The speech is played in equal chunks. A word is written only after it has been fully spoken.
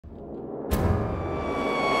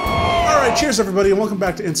Alright, cheers everybody and welcome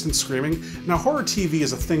back to Instant Screaming. Now, horror TV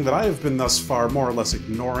is a thing that I have been thus far more or less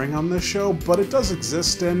ignoring on this show, but it does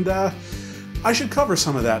exist and I should cover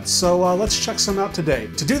some of that, so let's check some out today.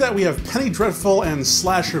 To do that, we have Penny Dreadful and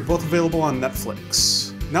Slasher, both available on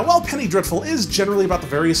Netflix. Now, while Penny Dreadful is generally about the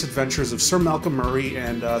various adventures of Sir Malcolm Murray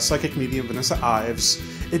and psychic medium Vanessa Ives,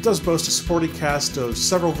 it does boast a supporting cast of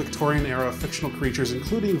several Victorian-era fictional creatures,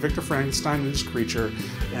 including Victor Frankenstein and his creature,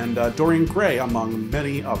 and Dorian Gray, among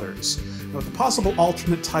many others. Now, with the possible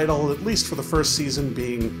alternate title, at least for the first season,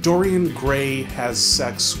 being Dorian Gray Has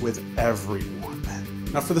Sex with Everyone.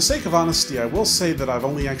 Now, for the sake of honesty, I will say that I've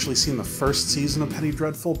only actually seen the first season of Penny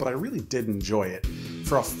Dreadful, but I really did enjoy it.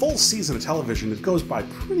 For a full season of television, it goes by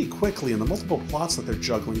pretty quickly, and the multiple plots that they're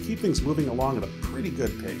juggling keep things moving along at a pretty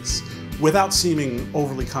good pace, without seeming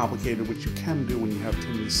overly complicated, which you can do when you have too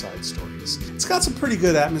many side stories. It's got some pretty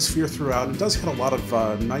good atmosphere throughout, and does hit a lot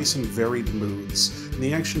of nice and varied moods. And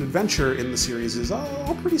the action-adventure in the series is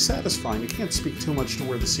all pretty satisfying. I can't speak too much to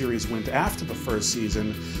where the series went after the first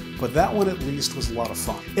season, but that one at least was a lot of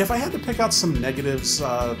fun. If I had to pick out some negatives,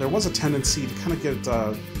 there was a tendency to kind of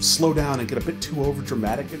get slow down and get a bit too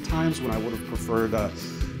overdramatic at times when I would have preferred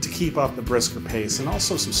to keep up the brisker pace, and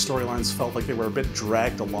also some storylines felt like they were a bit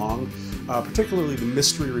dragged along, particularly the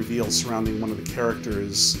mystery reveal surrounding one of the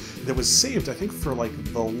characters that was saved, I think, for like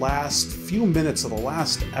the last few minutes of the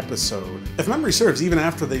last episode. If memory serves, even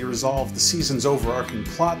after they resolved the season's overarching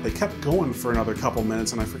plot, they kept going for another couple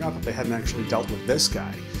minutes, and I forgot that they hadn't actually dealt with this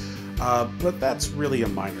guy. But that's really a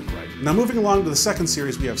minor gripe. Now, moving along to the second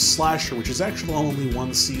series, we have Slasher, which is actually only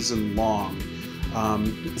one season long.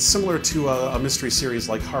 It's similar to a mystery series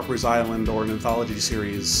like Harper's Island or an anthology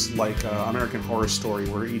series like American Horror Story,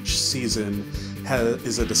 where each season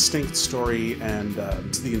is a distinct story and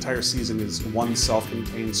the entire season is one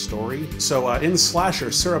self-contained story. So in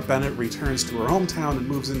Slasher, Sarah Bennett returns to her hometown and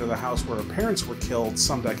moves into the house where her parents were killed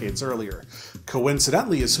some decades earlier.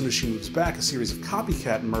 Coincidentally, as soon as she moves back, a series of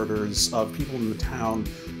copycat murders of people in the town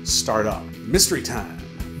start up. Mystery time.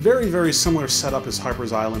 Very, very similar setup as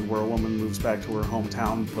Harper's Island, where a woman moves back to her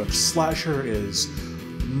hometown, but Slasher is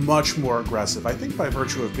much more aggressive. I think by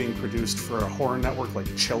virtue of being produced for a horror network like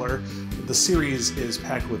Chiller, the series is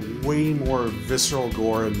packed with way more visceral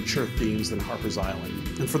gore and mature themes than Harper's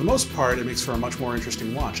Island. And for the most part, it makes for a much more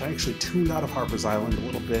interesting watch. I actually tuned out of Harper's Island a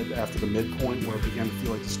little bit after the midpoint, where it began to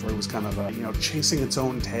feel like the story was kind of, chasing its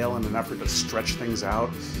own tail in an effort to stretch things out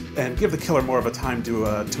and give the killer more of a time to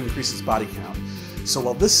increase its body count. So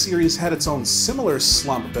while this series had its own similar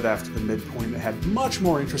slump a bit after the midpoint, it had much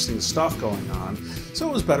more interesting stuff going on, so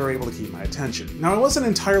it was better able to keep my attention. Now, I wasn't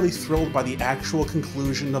entirely thrilled by the actual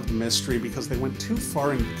conclusion of the mystery because they went too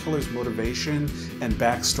far into the killer's motivation and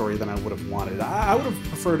backstory than I would have wanted. I would have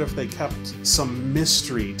preferred if they kept some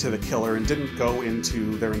mystery to the killer and didn't go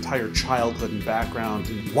into their entire childhood and background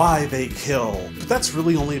and why they kill. But that's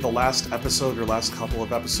really only the last episode or last couple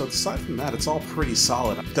of episodes. Aside from that, it's all pretty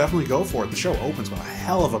solid. Definitely go for it. The show opens with a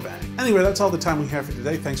hell of a bang. Anyway, that's all the time we have for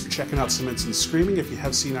today. Thanks for checking out some Instant Screaming. If you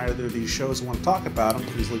have seen either of these shows and want to talk about them,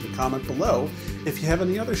 please leave a comment below. If you have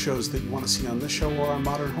any other shows that you want to see on this show or on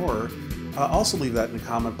Modern Horror, also leave that in a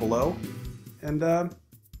comment below. And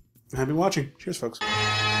happy watching. Cheers, folks.